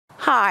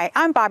Hi,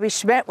 I'm Bobby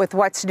Schmidt with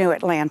What's New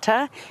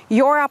Atlanta,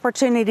 your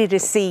opportunity to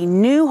see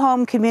new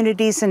home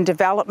communities and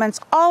developments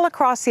all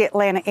across the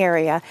Atlanta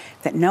area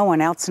that no one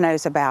else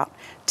knows about.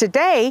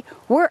 Today,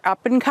 we're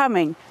up and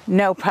coming,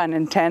 no pun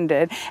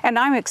intended, and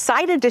I'm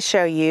excited to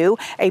show you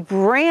a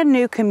brand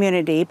new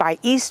community by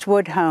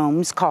Eastwood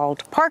Homes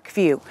called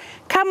Parkview.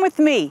 Come with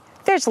me,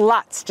 there's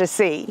lots to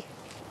see.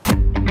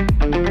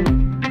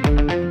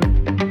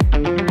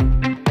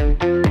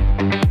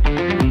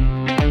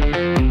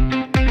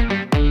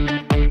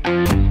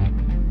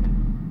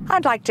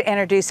 I'd like to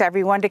introduce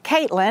everyone to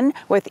Caitlin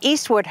with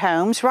Eastwood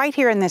Homes right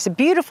here in this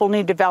beautiful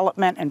new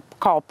development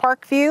called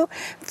Parkview.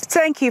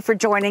 Thank you for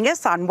joining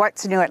us on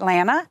What's New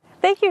Atlanta.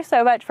 Thank you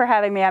so much for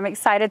having me. I'm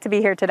excited to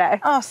be here today.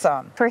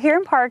 Awesome. We're here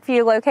in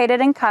Parkview,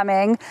 located in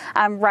Cumming,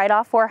 right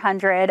off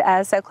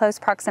 400, so close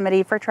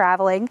proximity for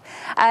traveling.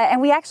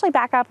 And we actually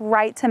back up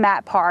right to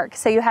Matt Park.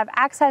 So you have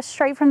access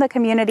straight from the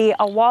community,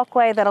 a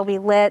walkway that'll be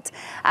lit.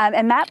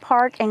 And Matt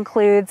Park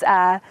includes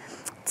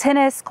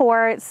tennis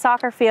courts,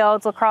 soccer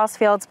fields, lacrosse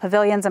fields,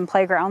 pavilions, and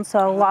playgrounds,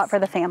 so a lot for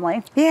the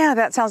family. Yeah,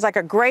 that sounds like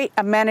a great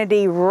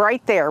amenity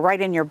right there, right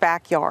in your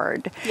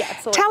backyard. Yeah,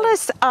 absolutely. Tell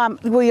us,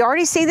 we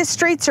already see the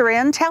streets are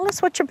in. Tell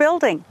us what you're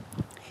building.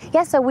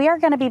 Yeah, so we are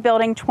going to be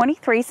building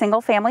 23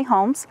 single-family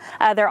homes.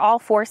 They're all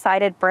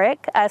four-sided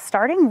brick,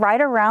 starting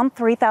right around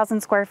 3,000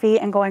 square feet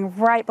and going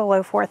right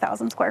below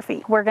 4,000 square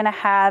feet. We're going to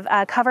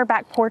have cover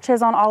back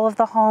porches on all of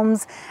the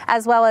homes,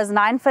 as well as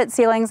 9-foot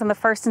ceilings on the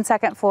first and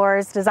second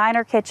floors,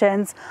 designer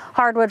kitchens,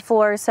 hardwood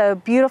floors, so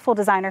beautiful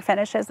designer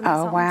finishes in these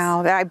homes.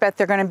 Wow, I bet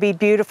they're going to be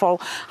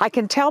beautiful. I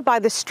can tell by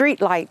the street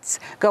lights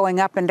going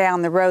up and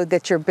down the road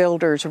that your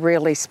builder's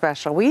really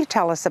special. Will you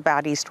tell us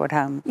about Eastwood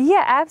Homes?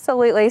 Yeah,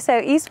 absolutely.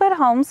 So Eastwood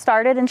Homes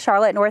started in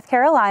Charlotte, North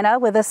Carolina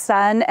with a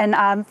son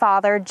and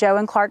father, Joe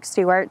and Clark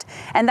Stewart.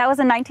 And that was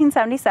in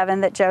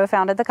 1977 that Joe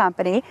founded the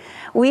company.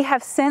 We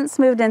have since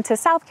moved into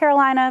South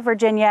Carolina,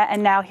 Virginia,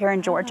 and now here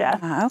in Georgia.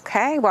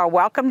 Okay, well,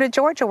 welcome to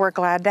Georgia. We're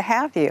glad to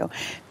have you.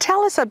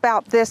 Tell us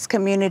about this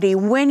community,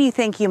 when you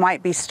think you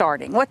might be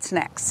starting. What's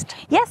next?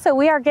 Yeah, so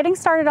we are getting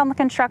started on the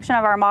construction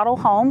of our model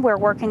home. We're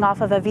working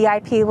off of a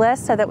VIP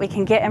list so that we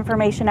can get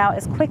information out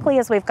as quickly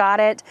as we've got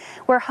it.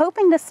 We're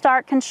hoping to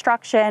start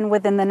construction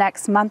within the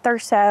next month or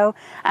so.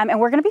 And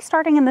we're going to be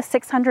starting in the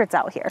 600s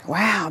out here.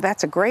 Wow,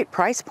 that's a great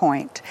price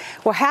point.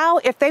 Well,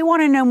 if they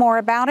want to know more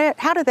about it,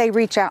 how do they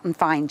reach out and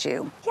find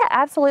you? Yeah,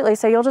 absolutely.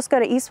 So you'll just go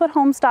to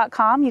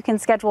eastwoodhomes.com. You can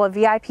schedule a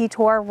VIP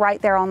tour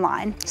right there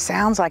online.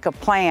 Sounds like a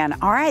plan.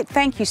 All right,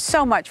 thank you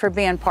so much for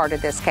being part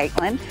of this,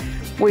 Caitlin.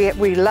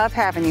 We love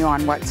having you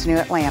on What's New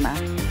Atlanta.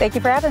 Thank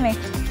you for having me.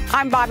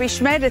 I'm Bobby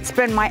Schmidt. It's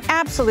been my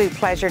absolute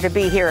pleasure to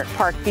be here at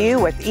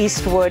Parkview with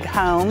Eastwood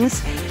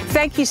Homes.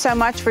 Thank you so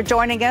much for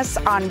joining us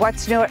on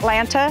What's New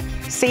Atlanta.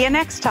 See you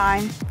next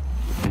time.